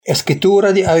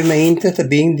Escritura de Avivamento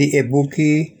también de e-book,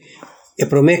 la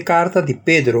primera carta de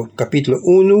Pedro, capítulo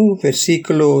 1,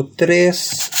 versículo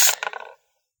 3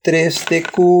 de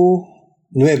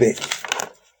 9.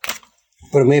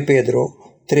 1 Pedro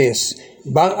 3.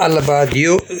 Van a alabar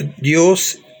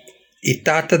Dios y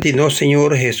Tata de nuestro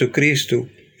Señor Jesucristo,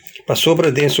 para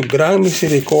sobre de su gran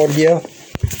misericordia,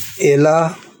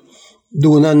 Ela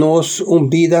dona-nos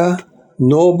vida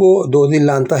novo do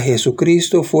delante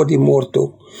Jesucristo for de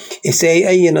morto, e sei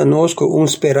ayena-nos com uma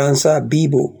esperança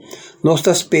vivo.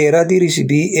 Nossa espera de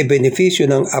receber o benefício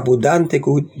não abundante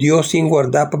que Deus tem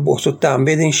guardado para vós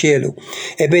também no cielo.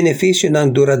 O benefício não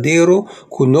duradouro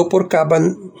que não por caba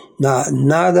na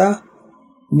nada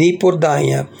nem por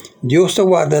danha. Deus te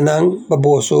guarda não para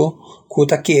vós que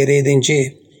te quer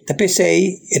denje. Tapi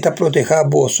sei e te proteger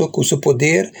vós com seu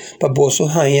poder para vós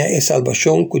ganhar a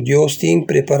salvação que Deus tem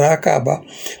preparado acaba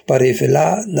para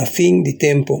revelar na fim de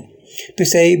tempo.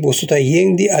 Pensei vós está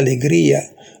lleno de alegria,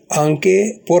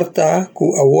 anche porta que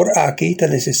agora aqui está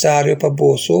necessário para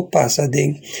vós passar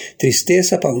de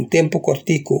tristeza para um tempo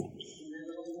cortico,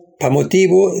 para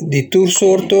motivo de todo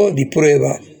sorto de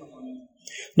prueba.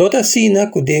 Nota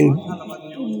sina que den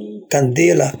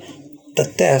candela da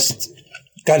test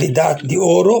qualidade de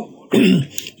ouro,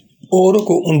 ouro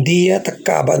que um dia te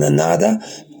acaba na nada,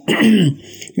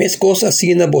 mas coisa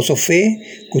assim na vossa fé,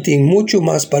 que tem muito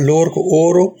mais valor que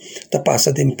ouro, te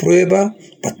passa de prova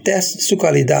para testar sua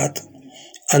qualidade.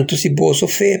 Anto se vossa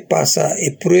fé passa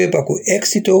a prova com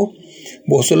êxito,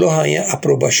 vossa lo ganha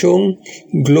aprovação,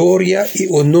 glória e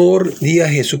honor dia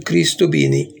Jesucristo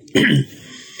viene.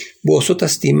 Vossa te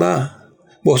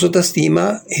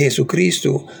estima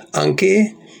Jesucristo,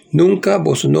 anche nunca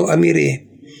vos no amiré.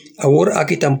 Ahora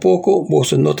aquí tampoco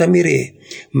vos no te amiré.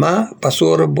 Ma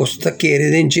pasor vos te quiere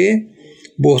denje,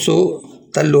 vos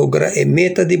te logra en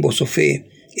meta de vos fe.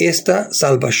 Esta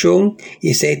salvación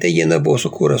y se te llena vos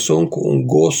corazón con un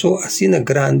gozo así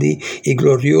grande y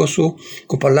glorioso,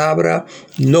 con palabra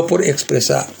no por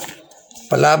expresar.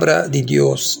 Palabra de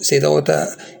Dios. Se nota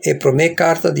en primera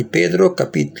carta de Pedro,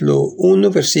 capítulo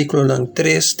 1, versículo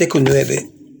 3 de 9.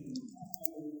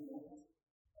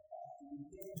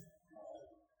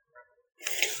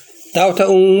 Tauta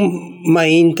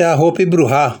mainta hopi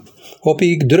bruha,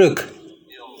 hopi druk.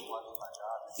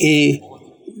 E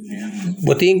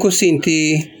botin ko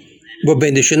sinti bo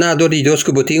bendicionado de Dios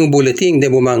que botin un boletim de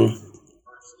bomang.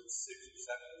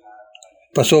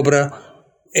 Pa sobra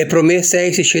e promessa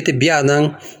e 7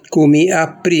 bianang kumi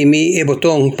a primi e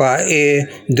botón pa e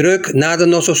druk nada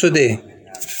no sucede.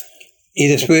 Y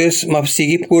después me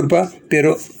sigue curva,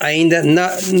 pero ainda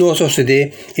no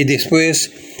sucede. Y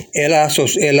después ella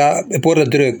por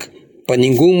druk, por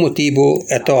ningún motivo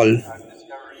at all.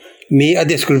 Me ha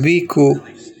descubierto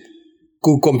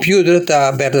que el computer está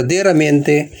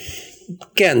verdaderamente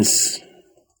kens.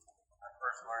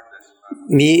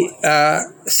 Me ha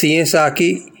ciencia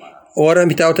aquí, ahora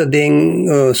me está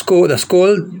da escola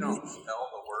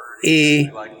y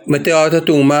me está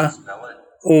tomando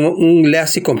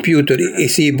lesse computer e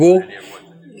se bo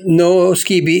no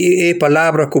escrevi a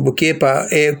palavra como que para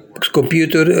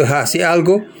computer hace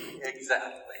algo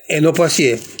e no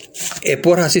pase e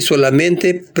por hacer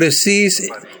solamente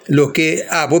preciso lo que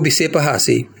vos sepa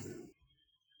hacer.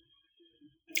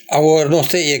 Ahora no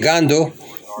estoy llegando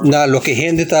a lo que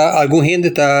alguna gente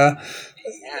está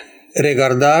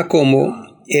regardando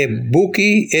como el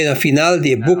buque en el final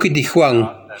del buque de Juan.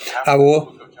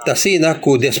 Ahora Tasina,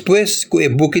 que después que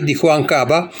el buque de Juan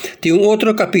acaba, tiene un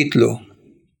otro capítulo.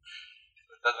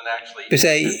 Pues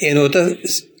en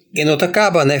otra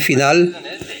acaba en el final,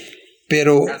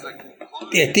 pero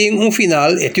tiene un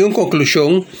final, tiene una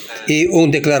conclusión y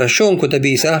una declaración que te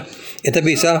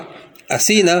avisa,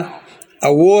 asina,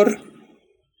 ahora,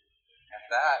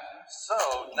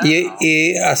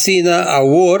 y asina,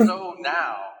 ahora,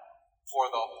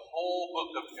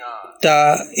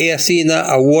 ta e asina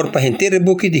award para gente el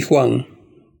buque de Juan.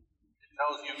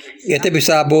 Y te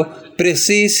pensabo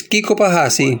precis kiko pa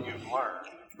hasi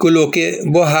con lo que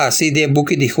vos hasi del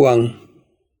buque de Juan.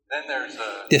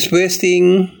 Después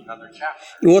tiene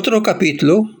otro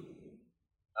capítulo,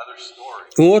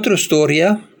 otra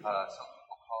historia,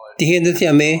 de gente que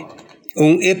llame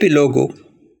un epílogo.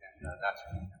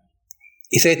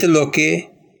 Y eso es lo que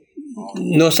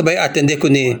no se va a atender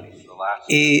con él.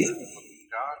 Y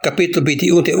capítulo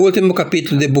 21, el último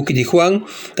capítulo del buque de Juan,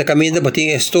 ta camina bating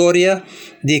historia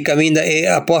de camina e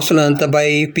apóstolo anta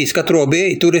bay pisca trobe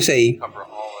y tú resei.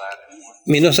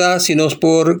 Minosa si nos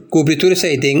por cubrir tú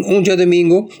resei den un día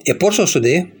domingo e por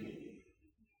sucede.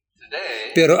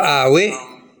 Pero awe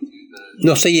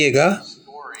no se llega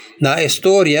na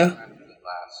historia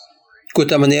De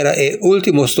esta manera, la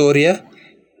última historia,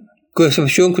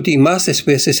 concepción que tiene más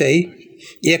especies ahí,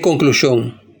 y la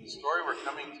conclusión.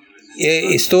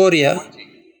 La historia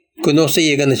que nos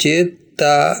llega a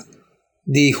está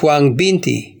de Juan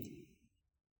 20.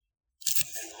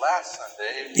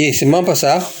 Y semana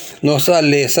pasada nos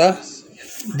lesa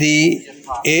de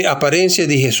la apariencia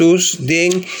de Jesús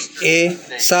en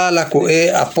la sala con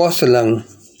el apóstol.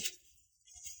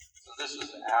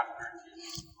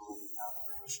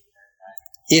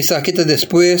 Y esa aquí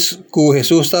después que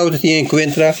Jesús estaba tiene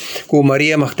encuentra con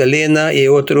María Magdalena y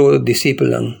otro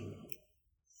discípulo.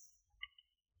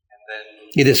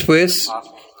 Y después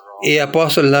el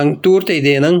apóstol turte y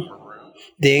denan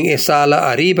de la sala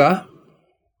arriba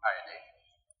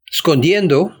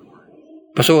escondiendo.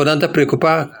 Pasó tanta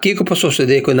preocupada, ¿qué pasó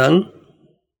suceder con él?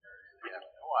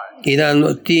 Y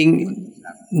no tiene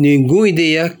ninguna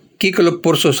idea qué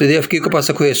por suceder, qué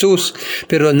pasa con Jesús,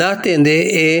 pero no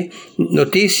atiende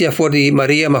noticia fue de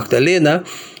María Magdalena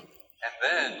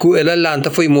que el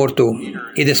alanta fue muerto.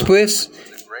 Y después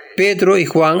Pedro y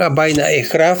Juan abaina el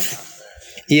graf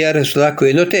y el resultado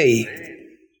que no te.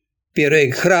 Pero el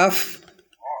graf,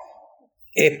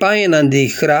 el página de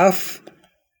graf,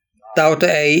 tauta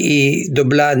aí e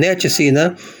doblar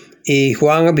necessina e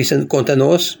Juan abisan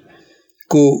conta-nos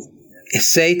que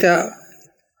aceita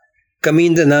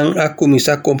caminho não a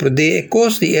começar a compreender a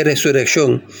coisa de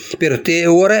ressurreição. Pero até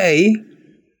agora aí,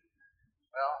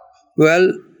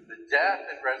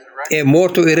 é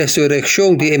morto e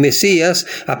ressurreição de Messias,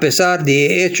 apesar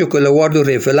de hecho que o guardo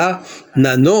revelar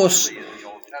na nós,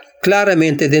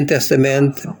 claramente dentro do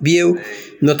Testamento, viu,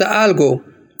 nota algo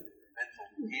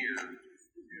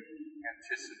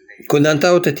con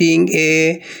tanto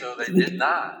tiene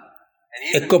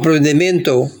el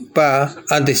comprendimiento para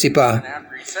anticipar.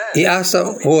 Y hasta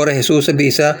ahora Jesús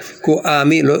avisa que a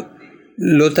mí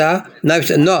lo está,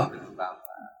 no,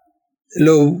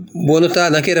 lo bueno está,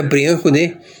 no quiere brincar con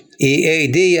él. Y la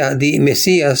idea de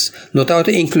Mesías no está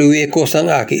incluir cosas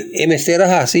aquí. Es misterio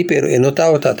así, pero no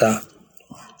está.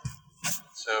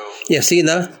 Y así,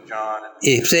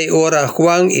 y se ahora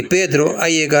Juan y Pedro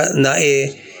llegan a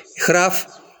el graf.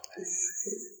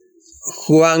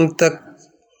 Juan está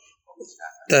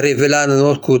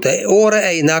revelando que ahora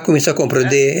ahí no comienza a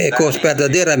comprender cosas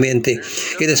verdaderamente.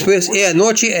 Y después, esa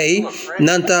noche ahí,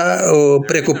 no está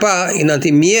preocupada y no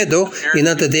tiene miedo y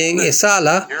no tiene en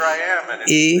sala.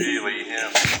 Y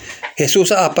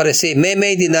Jesús aparece en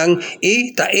medio y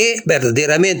está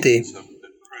verdaderamente.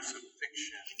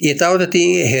 Y está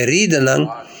tiene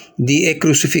herida de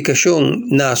crucificación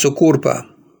en su cuerpo.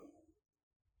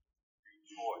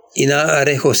 Y na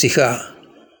regocija.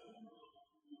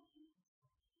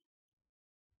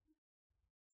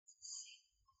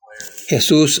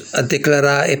 Jesús a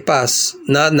declarar paz,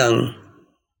 nadan.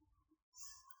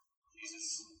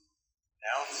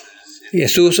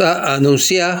 Jesús a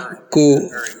anunciar que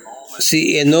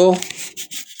si no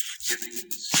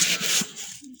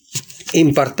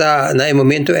imparta en el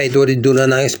momento hay de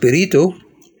donar el espíritu.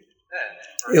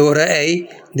 Ahora hay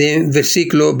del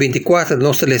versículo 24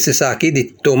 nos lees aquí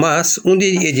de Tomás, un de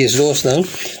ellos dos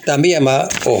también llama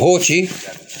Ojochi.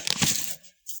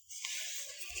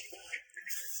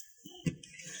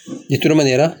 De otra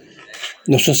manera,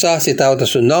 no se ha citado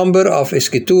su nombre of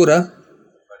escritura,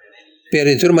 pero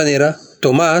de otra manera,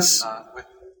 Tomás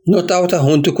no estaba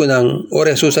junto con él.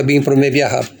 Ahora Jesús había informado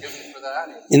viajar.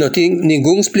 Y no tiene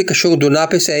ninguna explicación de una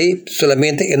PCI,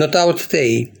 solamente que no estaba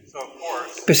ahí.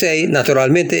 Pensei,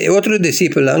 naturalmente, otro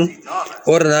discípulo,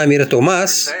 ahora mira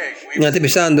Tomás, está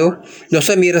pensando, no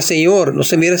se mira Señor.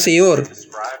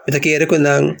 Esta quiere que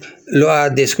lo ha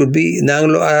describir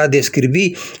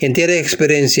entera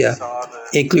experiencia,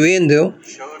 incluyendo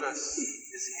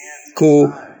que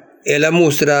él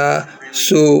muestra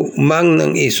su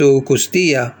mano y su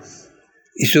costilla,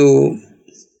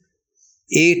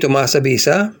 y Tomás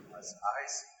avisa,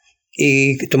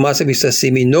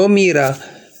 si no mira,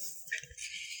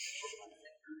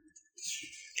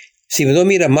 si no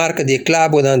mira marca de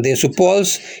clavo en su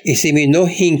pulso y si no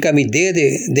hinca mi dedo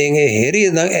de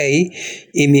herida ahí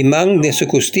y mi mano de su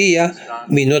costilla,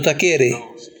 mi no te quiere.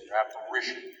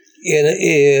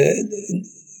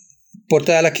 Por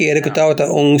tal quiere que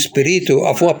estaba un espíritu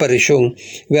a una aparición.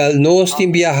 No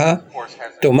tiene viaja,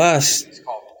 Tomás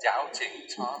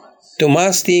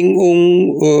tiene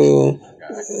un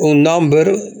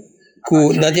nombre que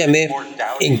nadie llama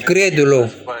incrédulo.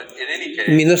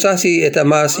 No sé si está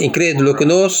más incrédulo que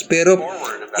nosotros, pero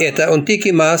está un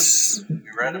tique más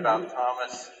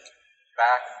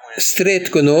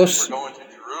estrecho que nosotros.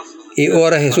 Y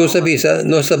ahora Jesús avisa,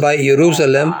 no se va a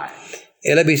Jerusalén.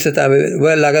 Él avisa también,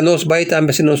 la nos va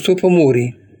también si nos supo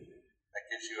morir.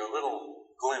 you a little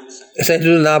glimpse into Essa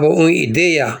nos dava uma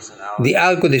ideia de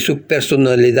algo de sua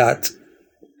personalidade.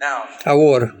 now.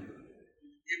 Agora,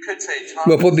 You could say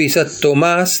eu Thomas bisa was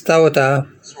Tomás estava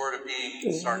sort of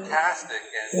being sarcastic,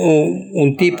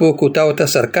 and tipo que estava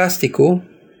sarcástico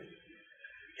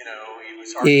you know he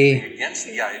was arguing against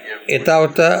the idea of e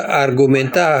estava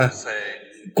argumentar say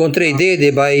contra a ideia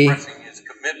de vai expressing his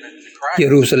commitment to Christ.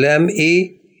 Jerusalém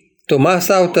e Tomás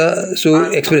estava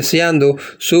expressando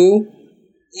sua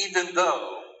Even though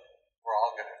we're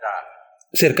all going to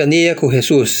die. cercania com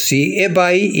Jesus. Se é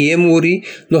vai e é morre,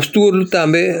 nós todos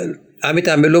também, a mim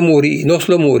também lo morre, nós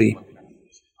lo morre.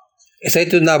 Essa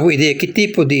é uma boa ideia. Que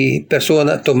tipo de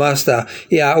pessoa Tomás está?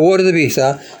 E a hora de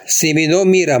vista, se me não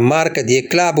mira a marca de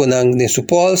clavo na seu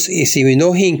pulso e se me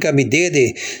não hinca me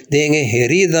dede de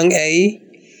herida aí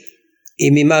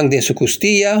e me manda em sua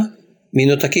costilla, me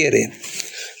não te quer.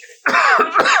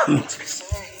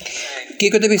 Que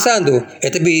eu estou pensando? Eu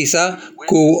estou pensando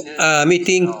que a mim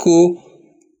tem que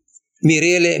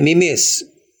mirele mi mes.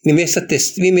 Mi mes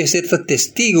é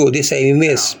testigo dessa mi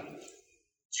mes.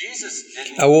 Jesus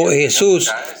didn't Ao give Jesus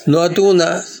the guys não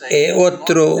aduna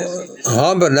outro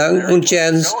homem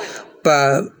chance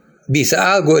para bisa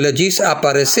algo. Ele diz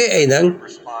aparecer aí não.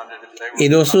 responded if they were E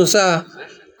nós não sabe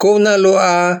como lo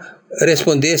a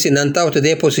responder se não está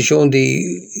de posição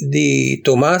de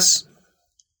Tomás.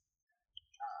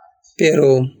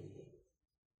 Pero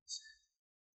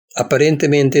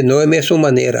aparentemente não é a mesma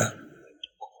maneira.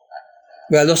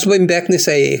 Well, nós vamos back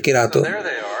nessa aí, Kirato. there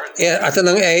they are. Até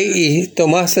não é e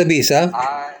Tomás avisa,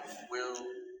 I will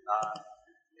not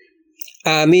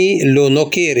a mim lo não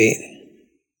quer.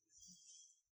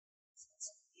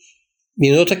 Mi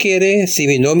não te quer, se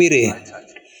me não mire. touch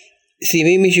it. Se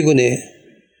me chicune.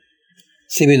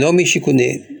 Se me não me chicune.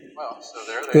 Well, so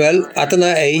there they Well, are. até não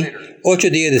é 8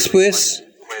 dias depois, The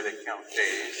way they count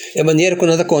days. a maneira que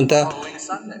nós conta Following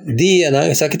Sunday. dia, não?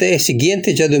 Essa aqui é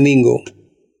seguinte já domingo.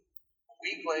 A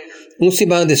week later,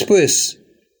 Semana depois,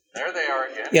 there they are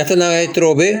again. e até não é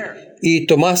trobe, e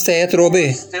Tomás está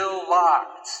trobe, Still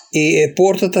locked. e a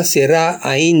porta está será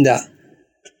ainda.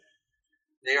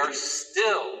 They are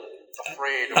still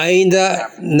afraid of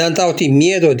Ainda não está tem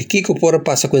medo de que pode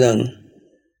passar com ele. again.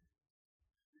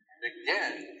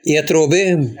 E a trobe,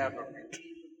 Have a repeat of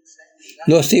the same.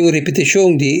 nós temos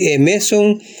repetição de a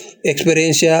mesma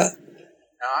experiência Now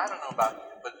I don't know about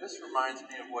you, but this reminds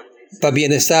me of what Jesus para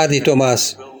bem-estar de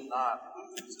Tomás. will not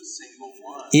lose a single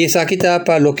one. E essa aqui está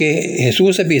para o que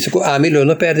Jesus disse, que a mim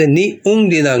não perde nem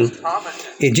de não. Thomas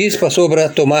E diz para sobre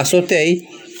Tomás não tem,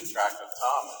 didn't lose track of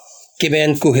Thomas. que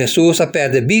bem que Jesus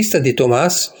perde vista de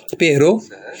Tomás, pero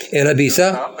ela visa,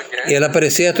 ela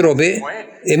aparece a trobe,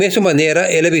 de mesma maneira,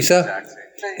 ela visa, Exact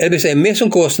same thing. ela visa a mesma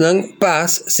coisa, não,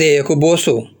 paz, seja com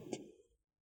você.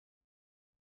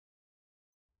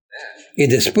 E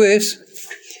depois,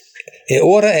 é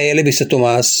hora ela visa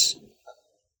Tomás.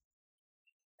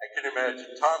 I can imagine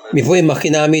Thomas. Me vou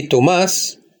imaginar-me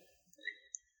Tomás,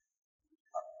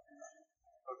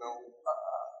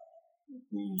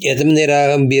 e de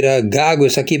maneira vira gago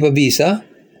essa aqui para visa,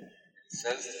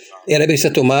 Says to Thomas, ela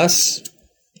visa Tomás,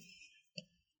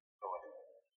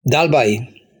 Dalbai,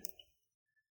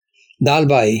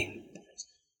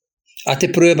 até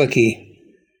prova aqui,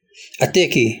 até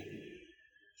aqui,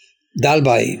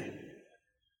 Dalbai.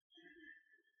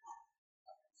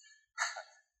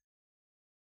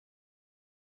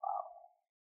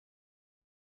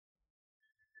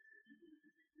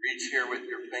 reach here with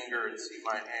your finger and see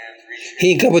my hands. Reach here.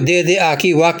 Hinka po dede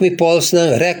aqui, wak mi pols na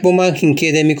rek boman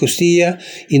hinkede mi costilla,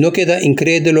 e no queda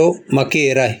incrédulo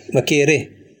makere.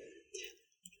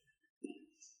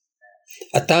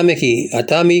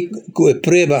 Atame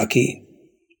prueba aqui.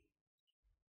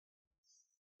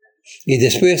 Y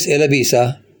después él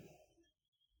avisa,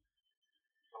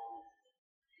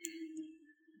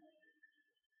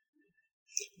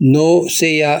 no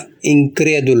sea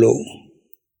incrédulo.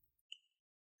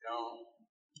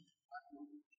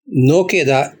 No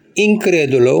queda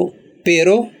incrédulo,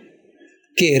 pero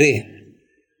quiere.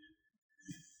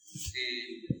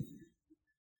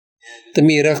 Te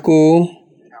mira que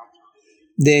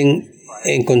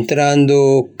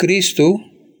encontrando Cristo,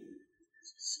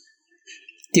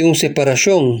 tiene una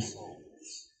separación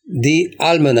de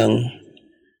alma,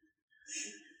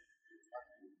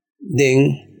 de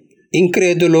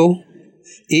incrédulo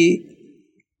y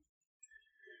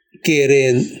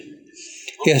quiere.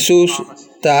 Jesús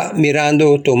está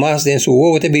mirando Tomás en su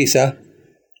huevo de visa.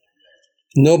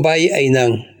 No vaya ahí,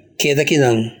 queda aquí.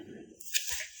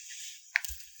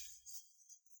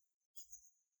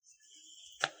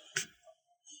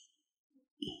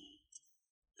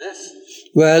 This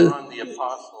Well, on the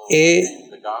apostle e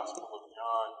the Gospel of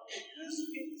John uses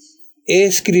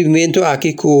escrevimento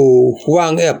aqui que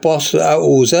Juan é apóstolo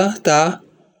usa, tá?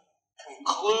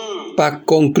 conclude Para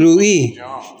concluir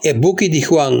John é book de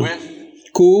Juan, with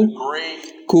que great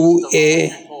é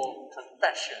theological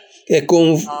confession. é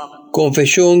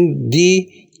confissão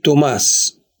de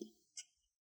Tomás,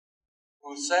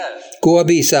 Who says, que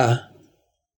avisa,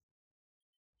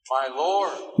 my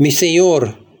Lord. meu Senhor,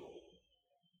 Now,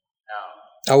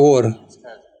 agora, it says,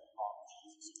 oh,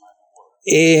 Jesus, my Lord.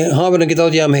 e habla que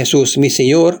tal chama Jesus, meu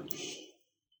Senhor,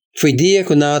 foi dia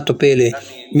que na topele,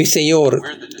 meu Senhor,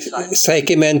 We're the disciples. sai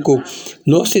que men que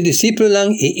nosso discípulo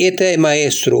lang e eta é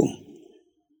maestro,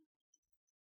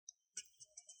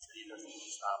 He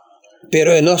doesn't stop there.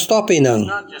 pero é nós tope He's não.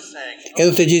 not just saying,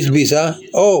 Ele te diz, bisa,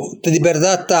 oh, de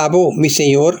verdade tá bom, meu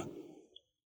Senhor. he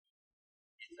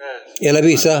says, Ele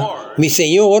avisa, meu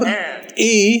Senhor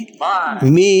e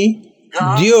meu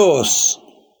Deus.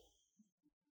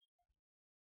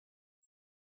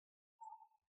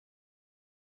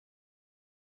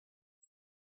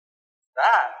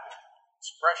 that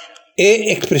expression,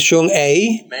 E expressão é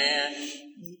man,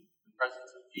 in the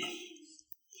presence of Jesus,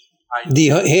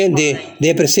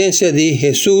 de presença de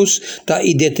Jesus, tá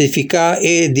identificar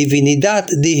a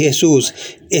divinidade de Jesus.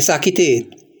 Essa aqui te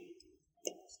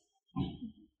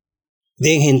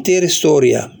de inteira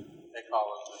história. they call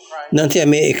him the Christ, Não te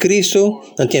amei Cristo,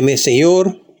 não te amei Senhor,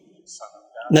 Son of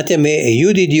God, não te amei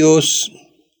Filho de Deus,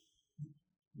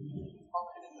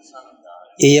 calling him the Son of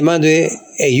God. e chamando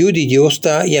Filho de Deus,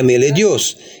 tá e amei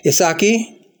Deus. Essa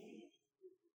aqui,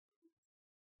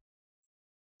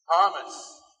 Thomas,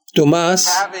 Tomás,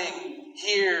 having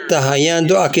here está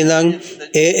hallando aqui na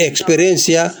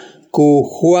experiência que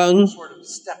Juan sort of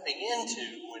stepping into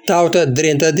when he tauta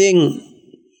drenta ding.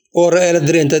 Ora ela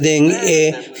drenta ding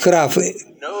e graf.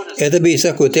 noticed Ed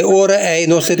avisa che te ora è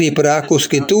nostra ripra con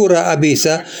scrittura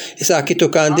avisa sa che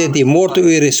toccante di morto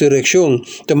e resurrezione.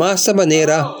 Tomasa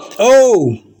manera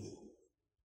oh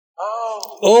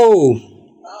oh,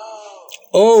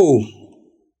 oh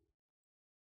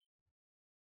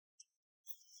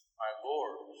my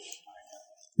Lord,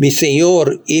 mi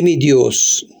Señor y mi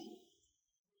Dios.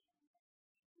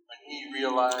 when he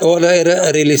realized Ora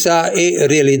era realizar e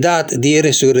realidad di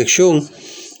resurrección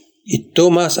y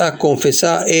Tomás a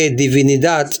confesar e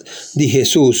divinidad de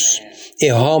Jesús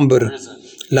e hombre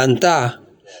lanta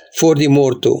for di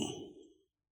morto.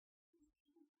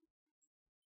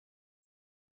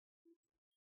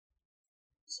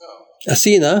 so,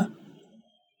 Así, ¿no?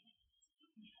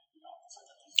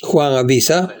 Juan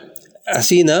avisa,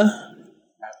 así, ¿no?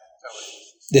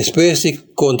 Después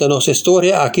de contarnos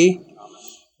historia aquí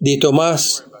de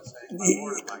Tomás,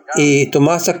 y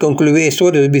Tomás a concluir la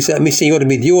historia, dice, mi Señor,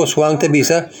 mi Dios, Juan te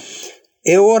avisa,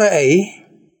 y ahora ahí,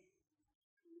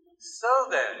 so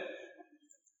that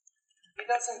he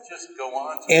doesn't just go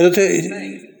on to entonces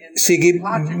sigue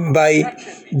by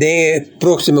de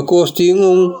próxima cosa, tiene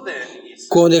una then he's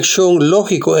conexión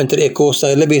lógica entre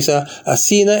cosas, le avisa,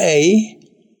 así, ¿no? Ahí,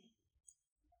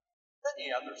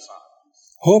 many other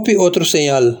signs. hopi otro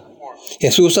señal.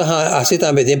 Jesús hace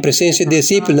también en presencia de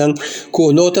discípulos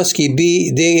con notas que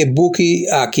vi de buki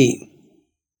aquí.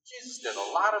 Jesus did a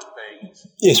lot of things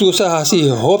Jesús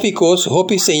hace hopi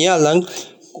señalan,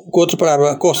 otra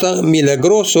palabra, cosa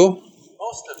milagroso,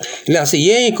 most of it las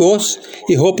cosas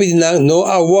y hopi no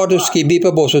awardos que vi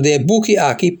para vos de buki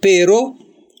aquí, pero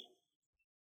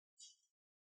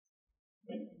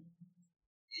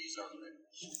these are written.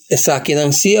 esa que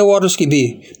no sí awardos que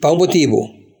vi, para un motivo.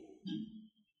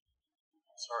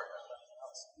 Sorry, I left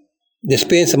out.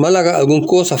 Despensa, malaga alguna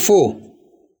cosa fue.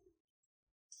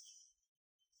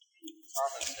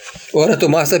 Ahora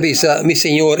Tomás avisa, mi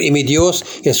Señor y mi Dios,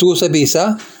 Jesús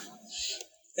avisa,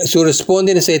 su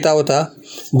responde en esa etapa,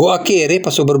 bo a quiere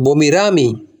para sobre bo mirami.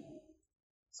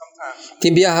 Sometimes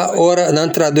Tim viaja ahora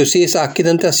nan traducir esa aquí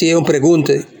nan hacer una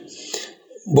pregunta.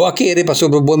 Bo a quiere para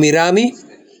sobre bo mirami,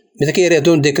 me quiere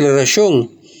una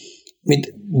declaración.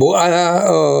 Bo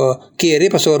a quiere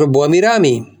para sobre bo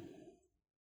mirami.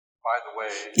 by the way,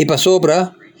 Y para sobre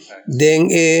den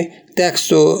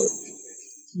texto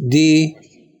de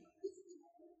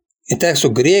el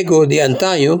texto griego de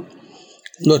antaño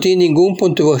no tiene ninguna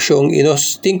puntuación y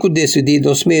nos tenemos que decidir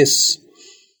nos mismos.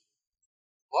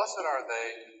 blessed are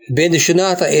they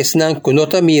Bendicionata es nan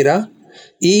kunota mira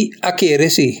y aquere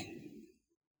sí.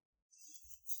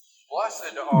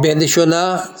 blessed are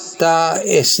Bendicionata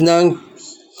es nan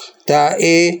ta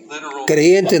literal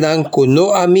creyente nan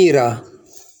kuno amira.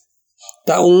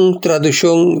 Ta un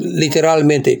traducción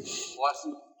literalmente.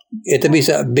 blessed. Esta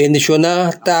bisa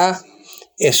bendicionata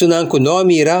es nan kuno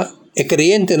amira e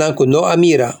creyente nan kuno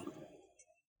amira.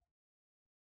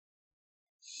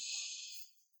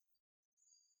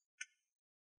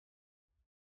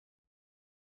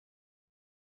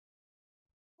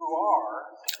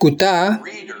 are Kuta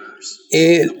readers,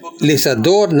 el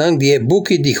lesador ng die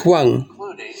buki di Juan,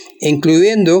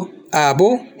 including incluyendo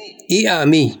Abo y a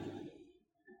mí.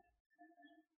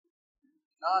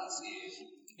 non-seed,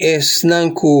 Es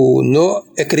nanku no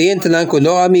creyente nanku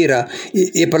no amira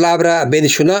y palabra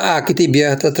bendicionar aquí te voy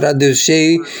a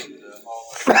traducir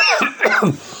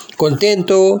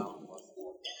contento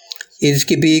y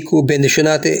escribir que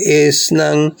bendicionate es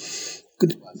nan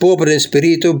pobre en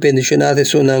espíritu bendicionate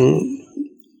son nan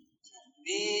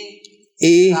be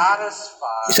y satisfied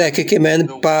sa que men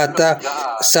para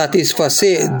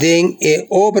satisfacer den e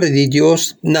obra de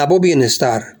Dios nabo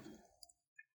bienestar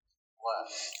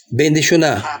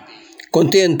bendicionar happy,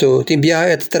 contento te voy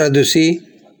a traducir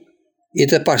y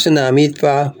te pasa nami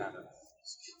pa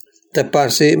te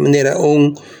parece manera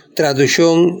una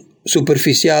traducción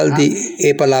superficial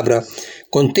de palabra.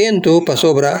 Contento pa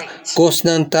sobra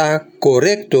constanta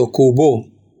correcto cubo.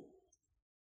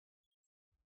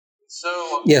 so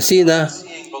Y así na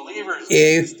seeing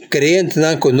believers creyente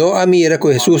nan ko no amira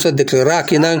ko Jesús a declarar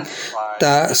que nan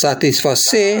ta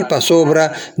satisface pa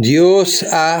sobra Dios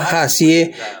a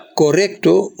hacer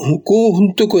correcto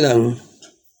junto con nan.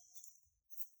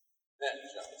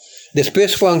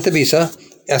 Después Juan te visa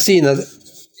así na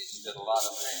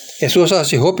Jesús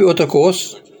hace hopi otra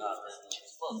cosa.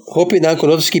 Hopi nan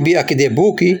konotos kibi aki de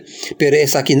buki, pero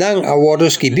es aquí nan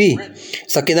awardos kibi.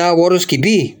 Saki nan awardos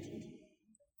kibi.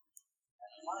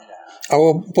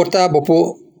 Awo porta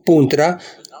bopo puntra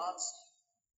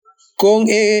con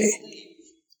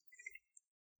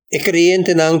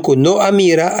creyente nan ko no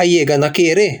amira a llega na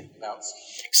quiere.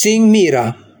 Sin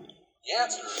mira. the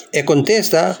answer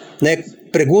Contesta na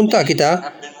pregunta kita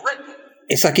have been written.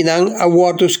 es aquí nan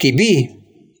awardos kibi.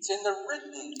 It's in the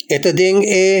written Esta den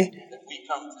that we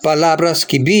come to palabras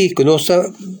kibi que nos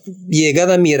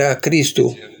llegada a mira a Cristo.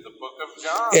 in the book of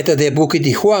John. Esta de buki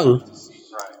de Juan. See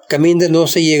Christ. Camina no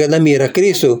se llega a mira a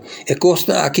Cristo. E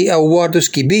costa aquí a guardos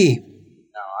kibi.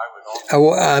 Now I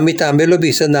would also A mí también lo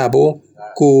visa nabo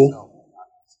ku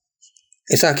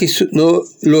es aquí no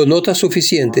lo nota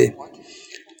suficiente.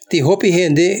 Ti hopi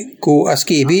gente ku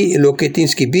askibi lo que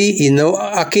tins kibi y no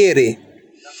aquere.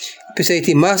 Pese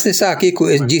ti más de saki ku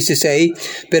es 16,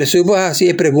 pero subo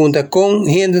así pregunta con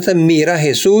gente mira a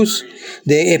Jesús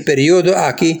de el periodo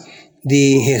aquí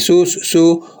de Jesús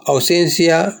su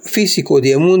ausencia físico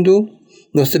del mundo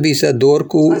nos visa dor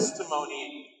ku testimony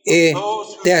e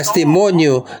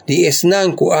testimonio de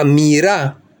esnanku a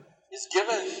mira is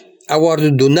given. a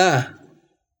guarduna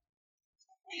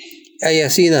ay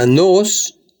así na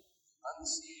nos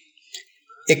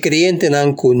creyente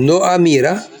nanku no a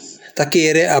mira ta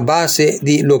quiere a base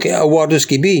de lo que aguardos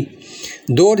que vi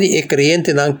dor de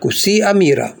creyente nanku sí a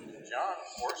mira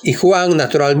y Juan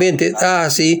naturalmente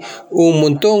hace un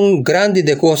montón grande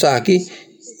de cosas aquí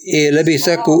y la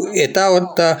visa que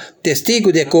está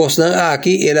testigo de cosas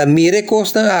aquí y la mire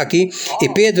cosas aquí y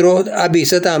Pedro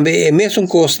avisa también y mesmo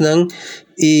cosas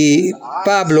y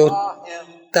Pablo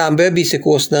también avisa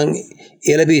cosas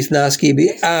y la visa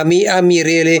que a mí a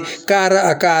mirele cara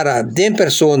a cara de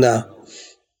persona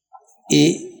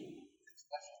y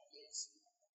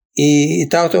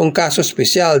está un caso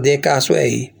especial de caso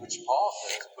ahí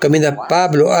camina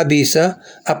Pablo avisa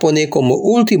a poner como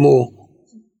último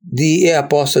de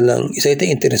apóstolo. Eso es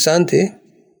interesante.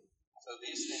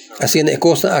 Así en la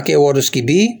cosa a que otros que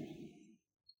vi,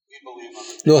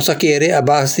 no se quiere a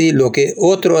base de lo que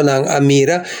otro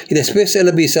mira y después él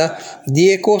avisa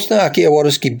de cosas a que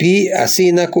otros que vi,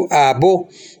 así na ku abo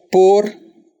por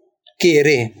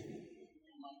quiere.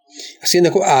 Así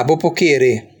na ku abo por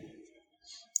quiere.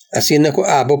 Así na ku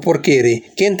abo por quiere.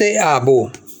 ¿Quién te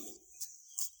abo?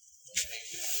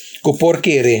 Ku por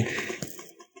quiere.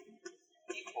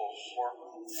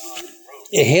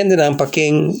 Gente para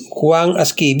quien Juan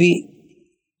escribe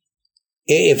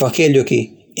el evangelio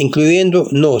aquí, incluyendo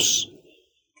nos.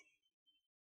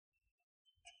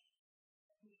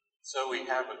 So we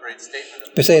have a great statement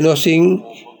of Pese no sin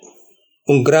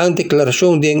una gran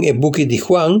declaración en el buque de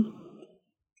Juan,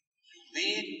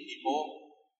 lead people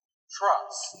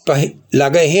trust. para la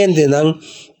gente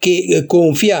que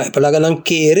confía, para la gente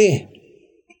quiere.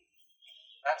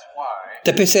 That's why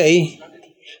Te pese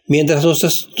mientras nos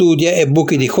estudia el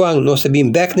buque de Juan, nos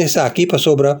bien backnes aquí para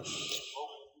sobra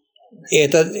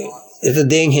esta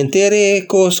den gente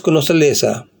cosas que nos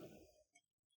lesa.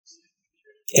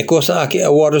 E cosa aquí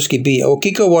awardos que vi. O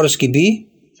que awardos que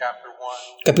vi? chapter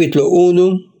 1, Capítulo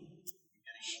 1.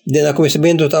 De la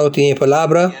comenzamiento tiene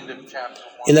palabra. end of chapter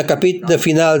 1, En el capítulo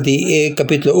final de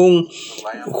capítulo 1,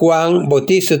 Juan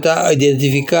Bautista está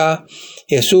identifica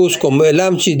Jesús como el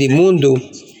amchi del mundo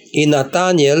y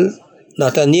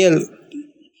Nathaniel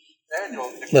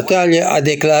Natalia a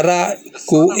declarar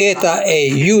que esta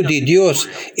es hijo de Dios,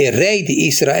 el rey de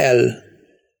Israel.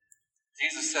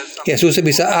 Jesus says something. Jesús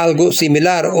dice algo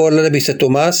similar, ahora dice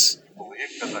Tomás,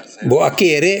 bo a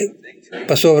quiere,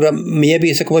 pasó mi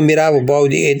dice como miraba bo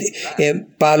de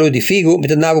palo de figo, me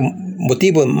tenía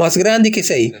motivo más grande que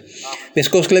sei. Mes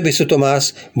cosas le dice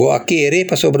Tomás, bo a quiere,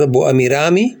 pasó bo a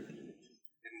mirami. In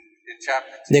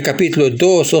chapter En el capítulo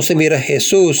 2, se mira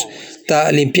Jesús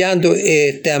está limpiando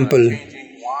el templo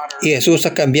changing water, y Jesús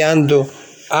está cambiando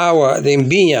agua de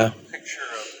viña. picture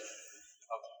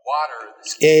of water,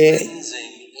 this Eh, cleansing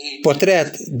agent.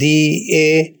 Portrait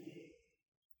de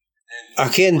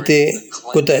agente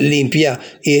que limpia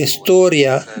y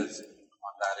historia Says on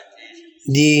that occasion,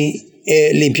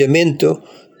 de limpiamiento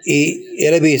y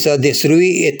él avisa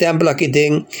destruir el templo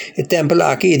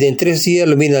aquí en 3 días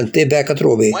lo miran te beca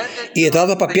trove y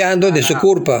estaba papiando de su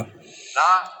culpa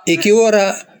not y que ahora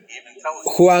even tell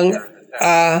us Juan that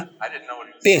a I didn't know what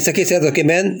he was piensa que es cierto que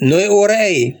man, no es hora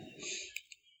ahí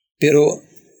pero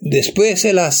después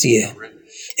él hacía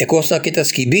es cosa que te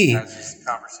escribí has this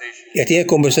conversation. ya tiene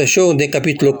conversación de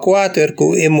capítulo 4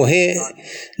 con la mujer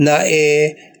na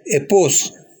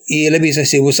esposo y él dice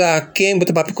si usa quien va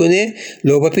a papar con él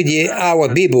lo va a pedir agua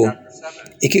vivo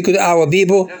y que con agua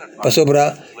vivo pasó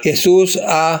para Jesús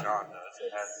a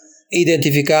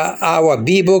identificar agua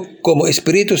vivo como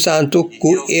Espíritu Santo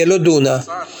que él lo dona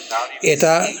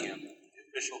esta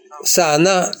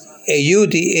sana e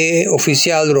Yudi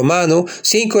oficial romano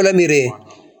 5 la miré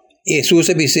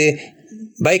Jesús dice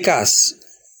Baikas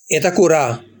esta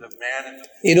cura The man in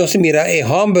the y no se mira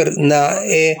hombre na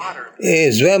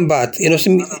zwembad y no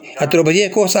se atropella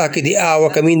cosa que de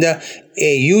agua camina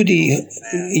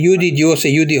Yudi Dios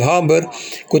Yudi hombre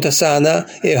que sana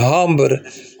hombre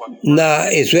na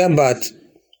zwembad line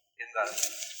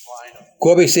of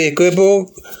como se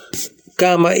cuerpo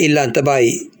cama y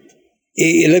lantabai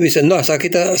y le dice no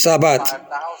saquita sabat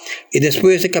 5,000 y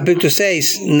después del capítulo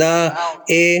 6 na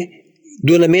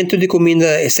donamiento de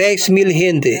comida de 6,000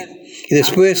 gente y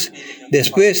después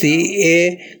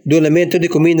de donamiento de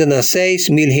comida de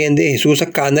 6,000 gente Jesús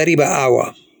cana arriba agua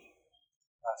a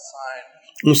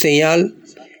sign un señal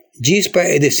gispa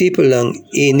el discípulo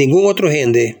y ningún otro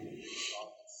gente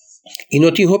y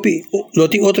no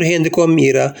tiene otra gente como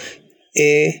mira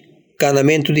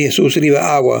canamento de Jesús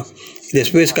arriba agua.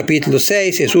 Después capítulo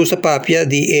 6 Jesús papia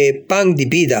de pan de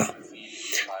vida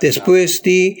después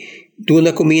de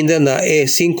una comida na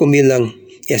 5,000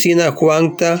 y así na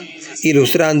Juan está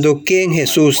ilustrando quién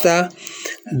Jesús está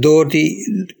donde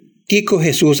Kiko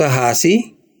Jesús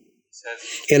así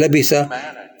él avisa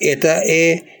esta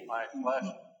es my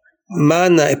flesh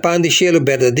mana el pan de cielo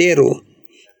verdadero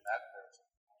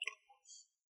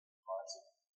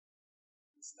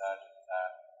is that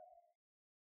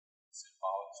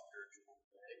symbolic spiritual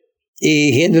way.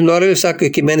 y gente no le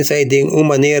saca que menos hay de una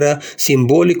manera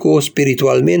simbólico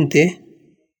espiritualmente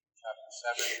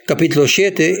capítulo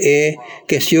 7 es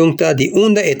cuestión de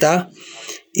una etapa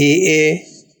y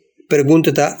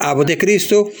pregunta agua de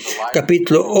Cristo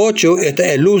capítulo 8 esta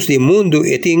es luz del mundo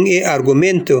y tiene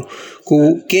argumento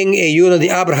que quien es uno de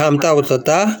Abraham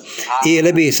tata y él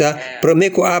avisa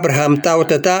prometo Abraham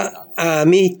tata a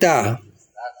mitad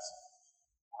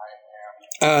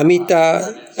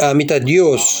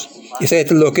Dios eso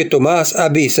es lo que Tomás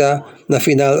avisa en la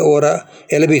final hora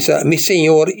él avisa mi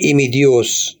Señor y mi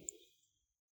Dios.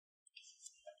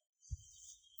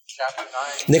 Chapter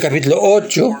 9, En el capítulo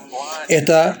 8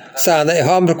 está sana el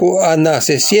hombre que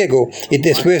nace ciego y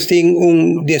después tiene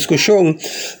una discusión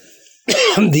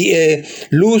de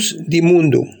luz del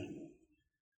mundo. and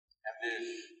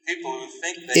the people who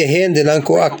think they Y gente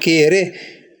que quiere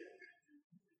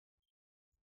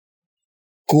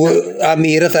que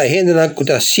admira a gente que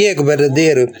está ciego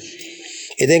verdadero.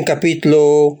 Y en el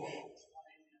capítulo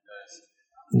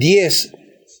 10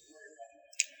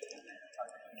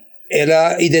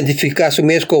 ela identifica su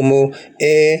mes como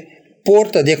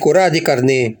porta de cura de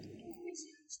carne.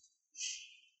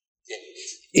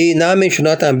 Y na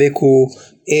menciona también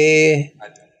que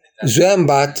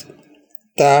Zambat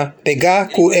ta pegar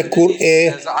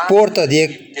que porta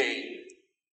de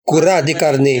cura de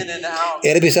carne. in and out.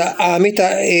 Ela bisa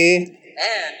amita And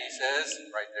he says,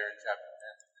 right there in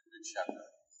chapter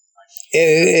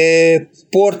 10,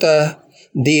 porta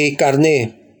de carne.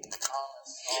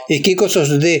 Y qué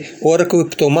cosas de ahora que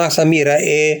Tomás mira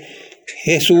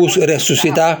Jesús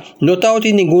resucita, no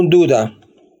tiene ninguna duda.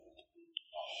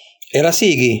 Ela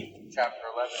sigue. chapter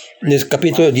 11, En el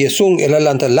capítulo 10, ela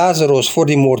lanta Lázaro fue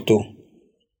de muerto. and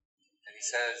he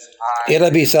says, I Ela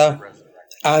avisa,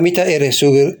 amita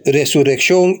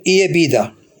resurrección y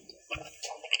vida.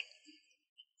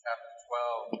 chapter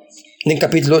 12, En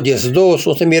capítulo 12,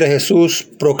 usted mira Jesús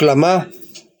proclama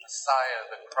Messiah,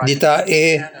 the Christ. dita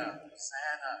Hosanna.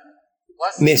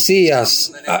 Blessed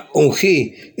Messias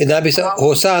ungi e nabisa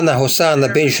Hosanna, Hosanna,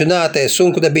 bencionata e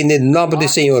sunco da bene il nome del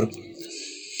Signore.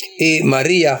 E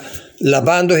Maria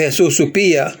lavando Gesù su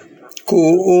pia con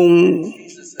un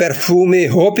perfume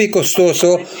hopi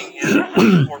costoso for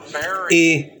bearing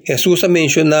e Gesù ha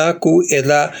menzionato che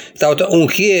era stata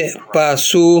ungie per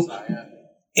su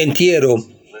entierro literally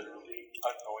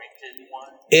anointed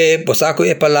one. e posaco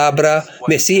e palabra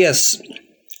Messias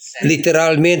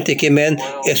literalmente che men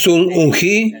es un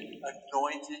ungi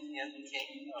Anointed him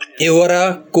king of e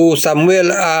ora con Samuel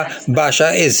a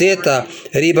basha e zeta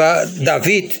riba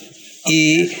David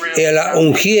y ela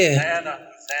ungie Hosanna. Hosanna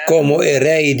como el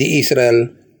rey de Israel.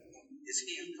 is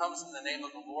he who comes in the name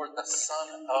of the Lord, the Son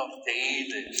of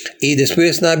David. Y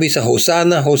después nabisa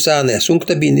Hosanna, Hosanna,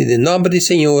 asunta bini de nombre del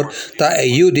Señor, ta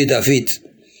ayuda de David.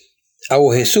 Ao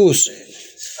Jesús,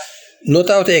 no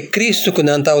tau é Cristo que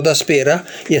não tau da espera,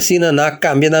 e assim não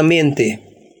cambia na mente.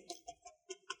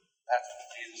 That's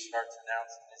when Jesus starts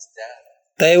announcing his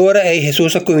death. Ta agora é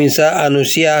Jesus a começar a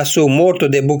anunciar su morto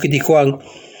de boca de Juan.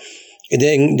 E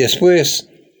depois,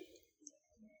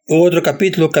 em outro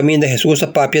capítulo, caminha Jesus a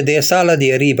papia de sala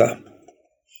de arriba.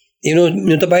 E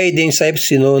não trabalha de sabe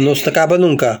se não se acaba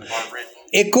nunca.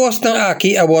 E costa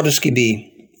aqui a bordos que vi.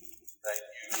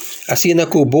 Assim na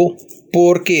cubo,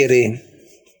 por querer.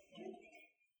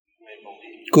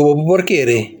 Cubo por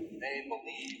querer.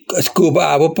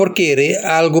 Cuba abo por querer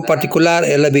algo particular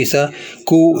ela visa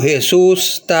que Jesus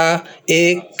está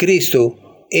é Cristo,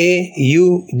 é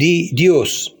o de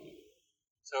Deus.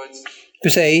 So it's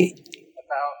Pues aí,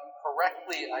 about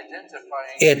correctly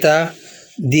identifying está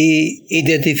de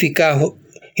identificar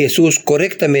Jesus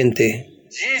corretamente.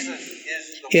 Jesus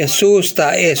is the Jesus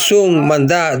está é um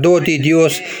mandador de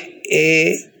Deus,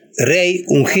 é rei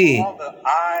ungido. one, the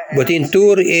I am.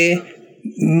 Botintur e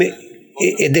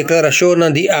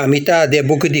declaração de a metade da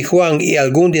boca de Juan e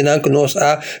algum de nós que nós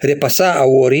a repassar a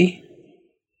ori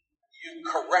You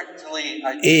correctly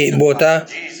e identify bota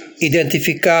Jesus.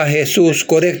 identificar Jesus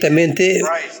corretamente,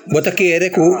 bota que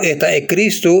esta é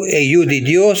Cristo, é o de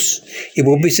Deus e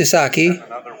vou dizer aqui In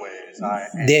other ways,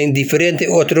 I am de diferente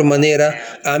outra maneira,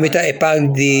 a metade é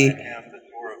pão the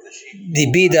door of the sheep.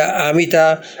 de vida, a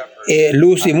metade é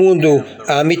luz do mundo,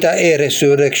 a metade é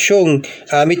ressurreição,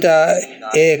 a metade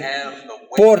é And the way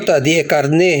porta de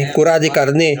carne, cura de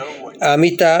carne, a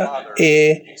mitad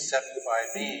except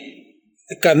by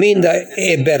me. camina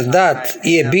es verdad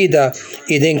y es vida.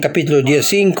 Y en capítulo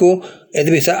 15,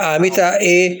 a mitad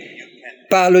es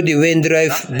palo de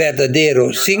vendrive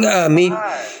verdadero. Sin a mí,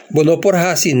 vos no por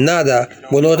hacer nada,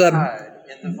 vos no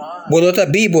está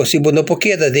vivo si vos no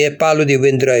queda de palo de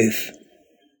vendrive.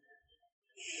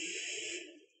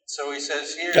 So he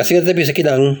says here, Así que te piensa que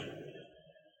dan.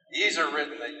 these are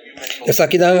written that you may Essa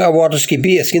aqui dan a wordos que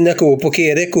vi, assim que o porque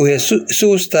é que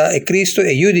Jesus está é Cristo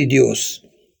é o de Deus.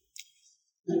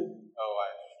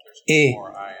 there's E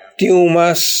more I am. tem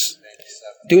umas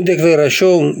tem uma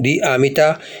declaração de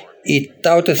amita e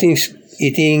tal assim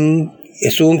e tem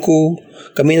é um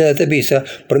caminho da tabisa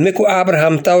primeiro que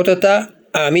Abraham tal tá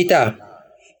amita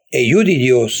é o de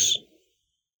Deus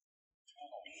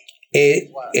é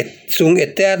um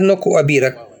eterno que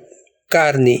habita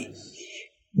carne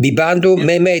vivendo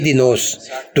meio de nós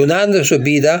donando sua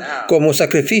vida como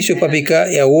sacrifício para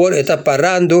pecar e agora está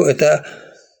parando está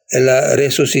ela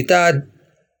ressuscitar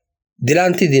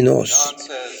delante de nós. God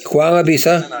says, Quando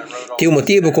avisa, tem um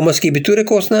motivo como a escritura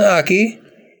costa aqui,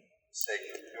 sake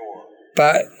of your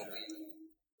para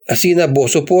assim na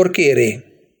bolsa por querer.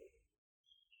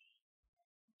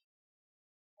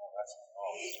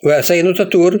 Well, sa no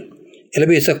tatur, ela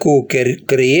avisa que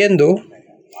creyendo,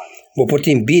 vou por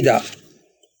ter vida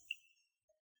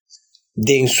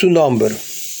em seu nome. you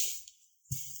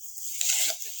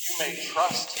may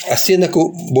trust him. Assim que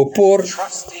vou por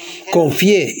Trusting him.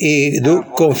 confiar e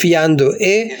confiando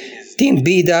e tem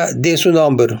vida em seu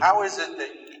nome. How is it that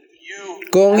you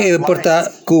Com have é life, portar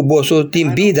que você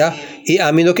tem vida e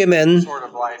a mim que men sort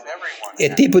of life everyone é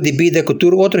has, tipo de vida que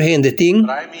toda outra gente tem, but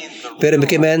I mean the pero real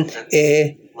que men life that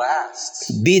é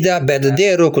lasts, vida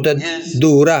verdadeira que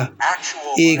dura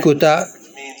actual e life, que which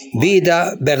means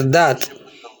vida verdade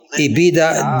e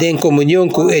vida em comunhão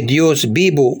com o Deus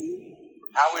vivo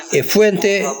how is é it fonte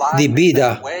you're alive de in vida.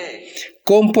 that way?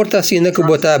 Comportação que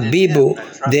botar vivo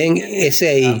em esse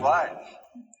aí. Have life.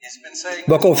 He's been saying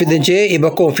Ba confidente e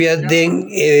ba confiar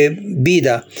em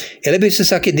vida. Ela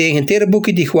disse aqui de inteira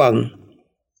boca de Juan. you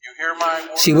hear my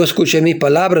word, Se você escuta minha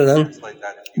palavra, não? translate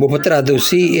that into Vou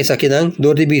traduzir essa aqui não,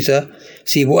 dor de bisa.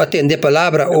 Se vou atender a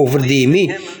palavra over de mim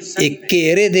e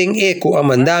querer den eco a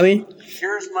mandar-me,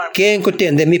 Here's my quem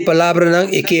entende minha palavra não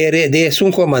e querer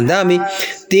desum a mandar-me,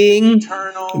 tem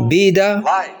vida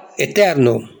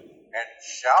eterno. and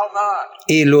shall not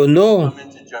E lo não come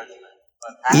into judgment,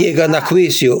 but chega na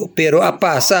juízo, pero a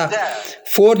passa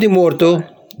for de morto,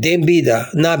 den vida,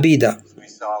 na vida. we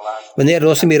saw last Maneira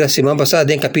nós mira semana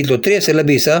passada em capítulo 3, ela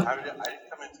bisa, I didn't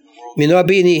come into the world me não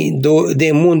vim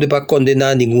do mundo para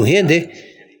condenar ninguém gente,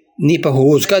 nem para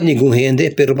juzgar ninguém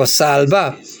gente, pero para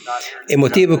salvar. É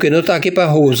motivo que não está aqui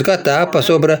para juzgar, tá? Para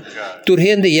sobre tu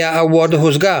gente já a word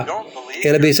juzgar.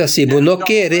 Ela bisa se você não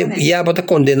quer, já para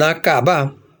condenar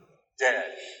acaba dead.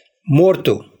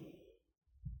 morto.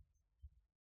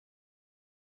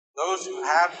 Those who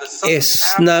have the Son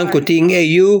Es nan ko ting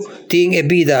eu ting e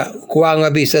vida. Juan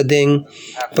avisa den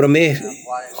prome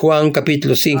Juan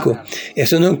capítulo 5.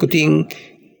 Es nan ko ting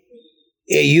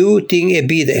eu ting e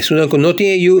vida. Es nan ko no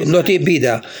ting eu no ting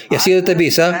vida. E assim ela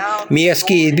avisa mi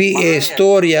escribi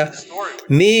historia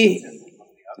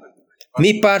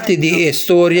mi parte di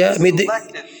historia mi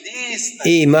selected these things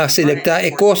e ma selecta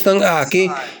e costan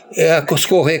aqui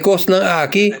escoge costan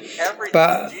aqui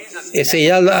pa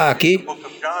enseñar aqui. book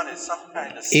of John is some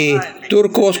kind of E sign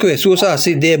turcos que Jesus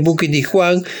assim de book de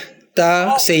Juan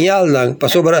ta señalan para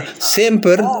sobre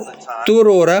sempre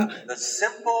turora the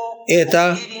simple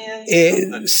eta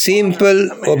simple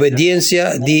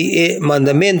obediencia de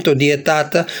mandamento de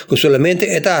tata que solamente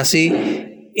eta assim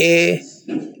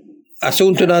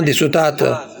asunto nan de su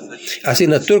tata. Assim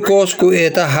na turcos que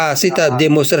eta hasita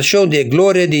demonstração de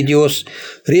glória de Deus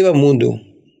riba mundo.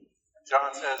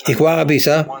 John says E Juan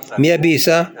avisa, me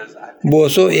avisa,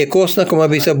 boso e cosna como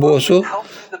avisa boso, help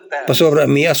the best pa sobre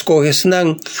mi escoges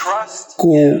nang trust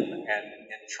ku and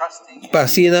in trusting him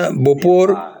pasina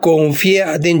bopor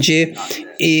confia denje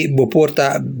e bopor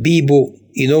ta vivo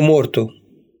e no morto,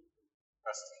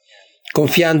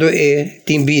 confiando e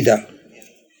tin vida.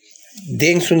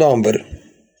 Den su nombre.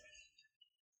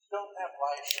 don't have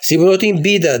life Si vos no tin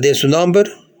vida den su nombre,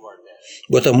 you are dead.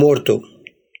 vos ta morto.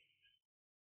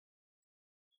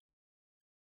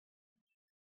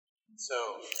 So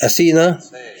Así na,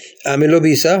 say a me lo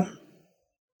avisa.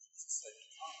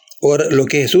 Ahora, lo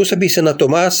que Jesús avisa a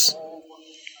Tomás,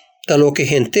 ta lo que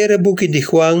entera buki de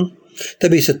Juan, ta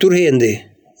avisa tu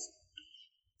gente.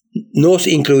 Nos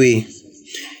incluí.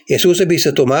 Jesús avisa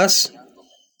a Tomás,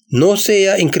 no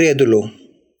sea incrédulo,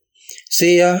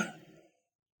 sea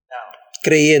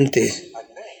creyente.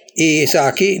 Y es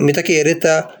aquí, me ta quiere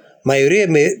ta mayoría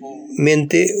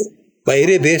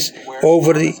vez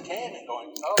over the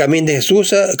camino de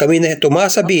Jesús, camino de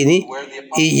Tomás a Bini,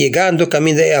 y llegando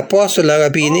camino de apóstol a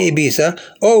Bini y visa,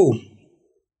 oh, I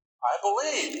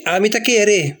believe a mí te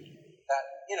quiere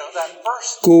that that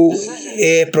first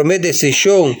que promete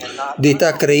decisión de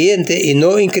estar creyente y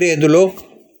no incrédulo,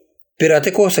 pero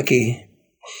hay cosa aquí. you've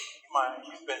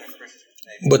been a Christian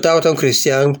maybe Botaba a un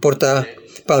cristiano para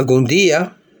algún día,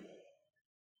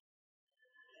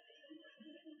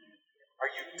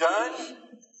 are you done?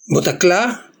 bota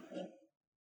claro,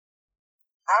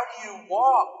 How do you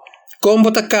walk como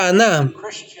bota cana,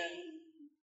 Christian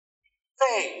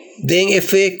faith? den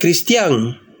fe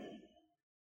cristiano,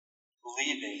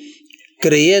 Believing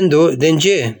creyendo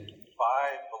denje,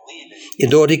 by believing y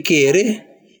donde quiere,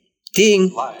 tiene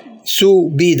life. su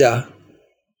vida.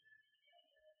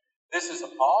 This is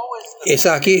always the Es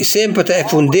aquí siempre te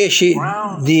fundesci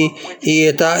di e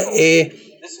eta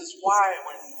this is why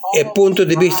when Paul punto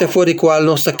di vista fuori qual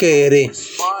non sta che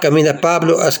cammina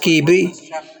Pablo a scrivere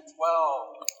chapter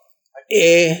 12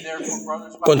 e therefore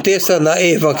brothers contesta na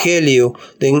evangelio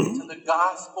to the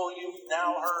gospel you've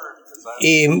now heard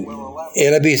because e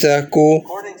la bisa cu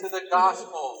according to the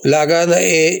gospel la gana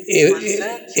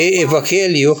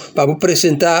evangelio para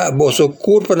presentar vosso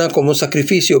corpo como un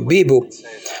sacrificio vivo.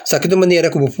 Sa che maniera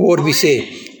come può vise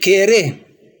quiere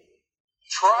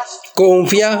trust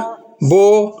confia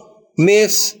bo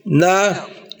mes na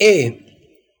when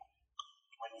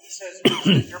he says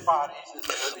present your bodies as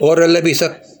a living ora la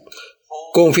bisa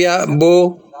confia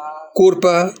bo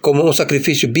culpa como un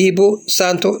sacrificio vivo,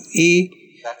 santo y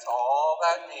that's all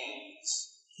that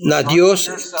means. na Dios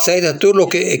saida todo lo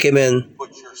que men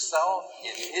Put yourself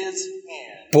in his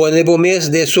hand pone bo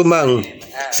mes de su man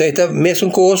saida mes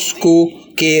un cos cu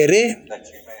quiere that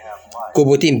you may have life. cu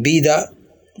botin vida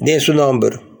de su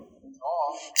nombre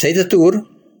saida tur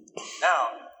Now,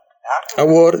 after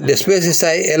ahora después de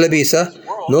sai ela bisa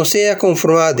no sea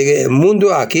conformado al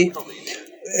mundo aquí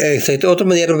saida otra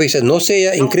manera bisa no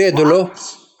sea incrédulo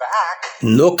back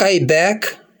no cae back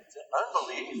to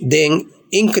unbelief, den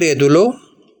incrédulo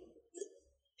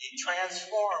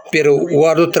pero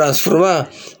guardo transformar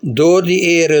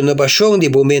de renovación de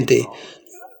tu mente.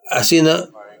 Así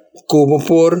como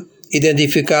por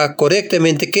identificar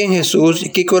correctamente quién Jesús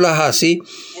y qué la hace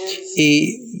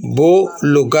y bo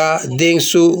lugar en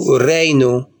su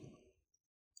reino,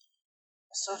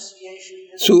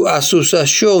 su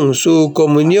asociación, su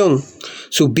comunión,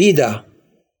 su vida.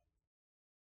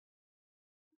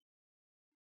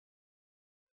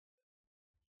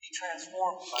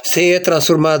 Sea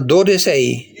transformado desde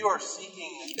ahí.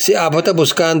 Si está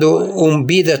buscando una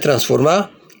vida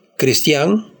transformada,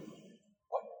 cristiano,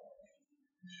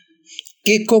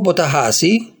 ¿qué como está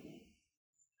así?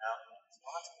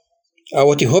 A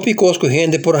o hopi cosco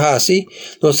gente por así,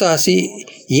 nos hace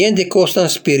gente cosa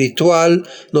espiritual,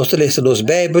 nos leemos los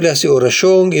Biblias y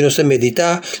oración, y nos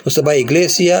medita, nos va a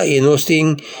iglesia, y nos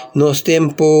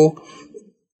tiempo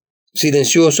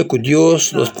silencioso con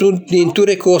Dios, nos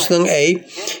tuve cosas ahí,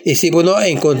 y si uno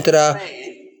encuentra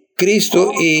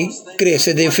Cristo y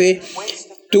crece de fe,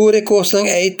 tuve cosas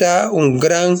ahí está un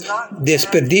gran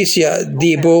desperdicio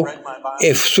de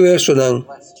esfuerzo.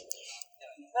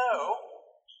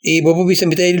 Y vos bisa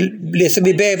leer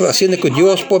mi Biblia haciendo que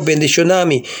Dios por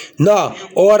bendicionarme. No,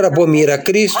 ahora vos mira a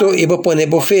Cristo y vos pones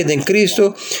fe en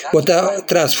Cristo, vos te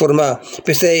transformar.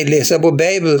 Pues leer la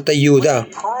Biblia te ayuda.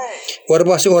 Ahora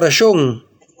vos hacer oración.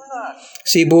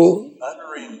 Si vos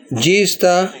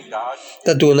está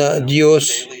dando a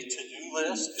Dios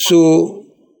su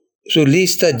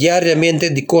lista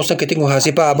diariamente de cosas que tengo que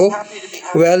hacer para vos,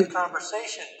 well,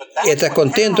 está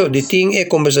contento de tener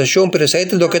conversación, pero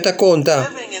es lo que te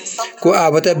cuenta. Que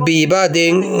está viva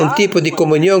en un tipo de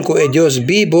comunión con el Dios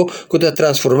vivo que te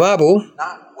transformado,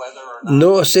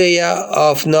 no sea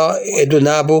of no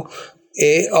donado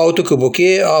auto que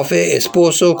busque, of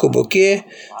esposo que busque,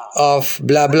 of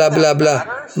bla bla bla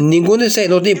bla. Ninguno de eso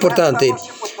no es importante,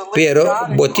 pero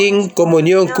botín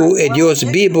comunión con el Dios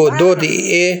vivo,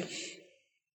 donde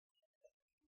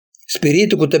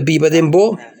espíritu que te viva en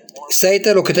vos.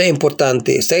 Saita lo que está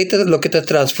importante, saita lo que está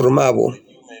transformado.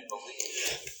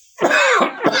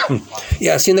 Y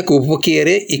haciendo como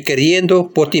quiere y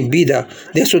creyendo por ti vida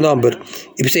de su nombre.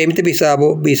 Y precisamente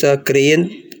bisa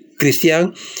creyendo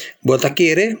cristiano, bota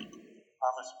quiere,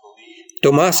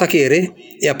 Tomás quiere,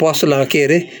 y apóstol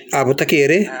quiere, abota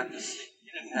quiere.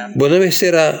 Bueno, me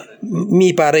será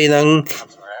mi padre en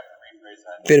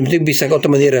permitir bisa de otra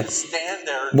manera.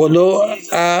 Bueno,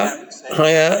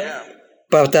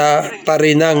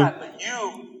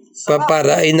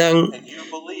 para inang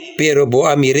pero bo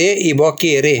amire y bo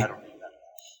quiere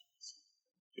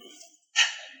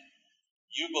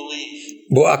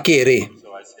bo quiere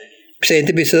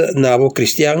presente bisa nabo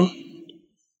cristiano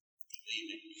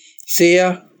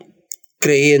sea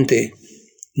creyente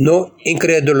no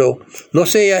incrédulo no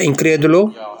sea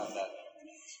incrédulo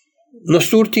no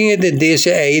surten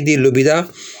tendencia ahí de olvidar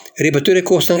repetir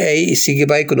cosas ahí y sigue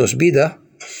vai con nos vida.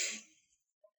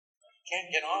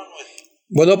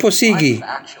 Bueno, pues sigue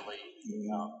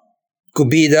con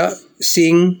vida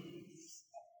sin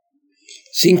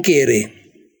querer.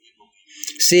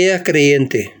 Sea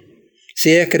creyente.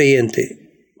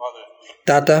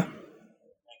 Tata,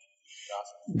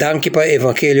 danke para el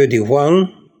Evangelio de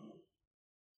Juan,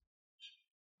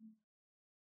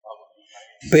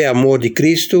 por amor de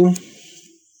Cristo,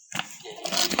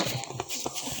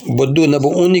 boduna bo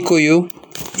único yo,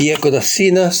 y a cada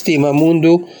sina estima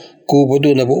mundo, que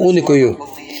boduna bo único yo.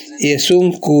 Y es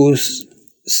un cus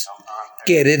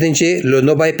que redenche lo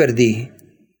no va a perder,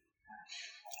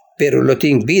 pero lo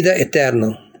tiene vida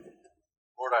eterna.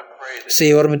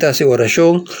 Señor, me hace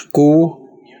oración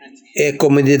que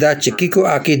comunidad chiquico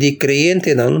aquí de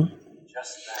creyente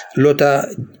lo ta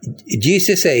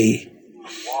dice sei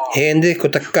gente que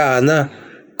está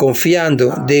cana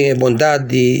confiando en la bondad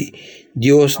de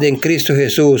Dios en Cristo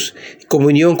Jesús,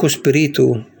 comunión con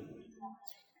Espíritu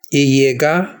y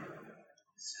llega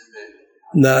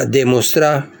a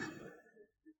demostrar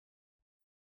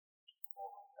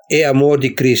el amor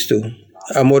de Cristo,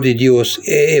 amor de Dios,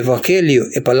 el Evangelio,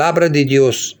 la palabra de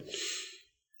Dios.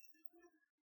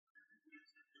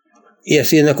 Y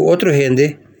así con otra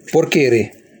gente, por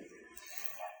querer,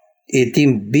 y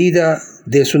tiene vida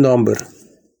de su nombre.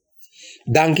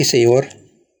 Danke, Señor.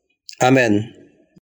 Amén.